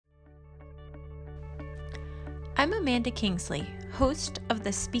I'm Amanda Kingsley, host of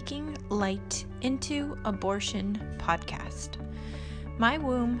the Speaking Light into Abortion podcast. My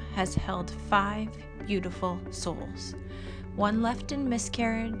womb has held 5 beautiful souls. 1 left in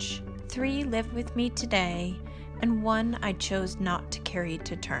miscarriage, 3 live with me today, and 1 I chose not to carry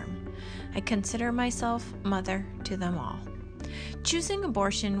to term. I consider myself mother to them all. Choosing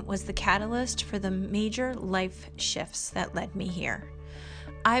abortion was the catalyst for the major life shifts that led me here.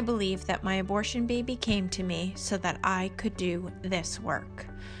 I believe that my abortion baby came to me so that I could do this work,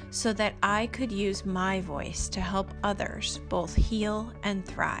 so that I could use my voice to help others both heal and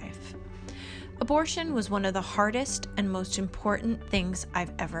thrive. Abortion was one of the hardest and most important things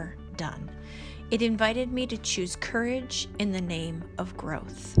I've ever done. It invited me to choose courage in the name of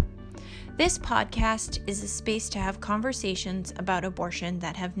growth. This podcast is a space to have conversations about abortion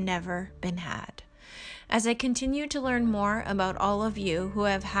that have never been had. As I continue to learn more about all of you who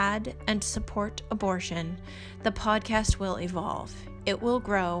have had and support abortion, the podcast will evolve. It will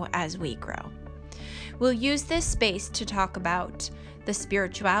grow as we grow. We'll use this space to talk about the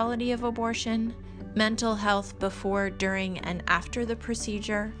spirituality of abortion, mental health before, during, and after the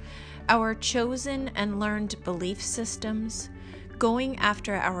procedure, our chosen and learned belief systems, going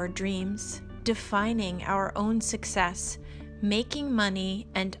after our dreams, defining our own success, making money,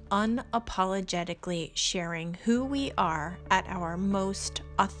 and unapologetically sharing who we are at our most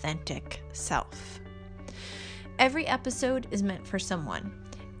authentic self. Every episode is meant for someone.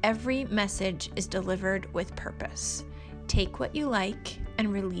 Every message is delivered with purpose. Take what you like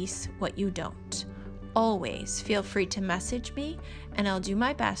and release what you don't. Always feel free to message me, and I'll do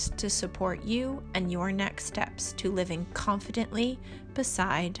my best to support you and your next steps to living confidently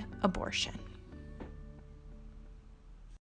beside abortion.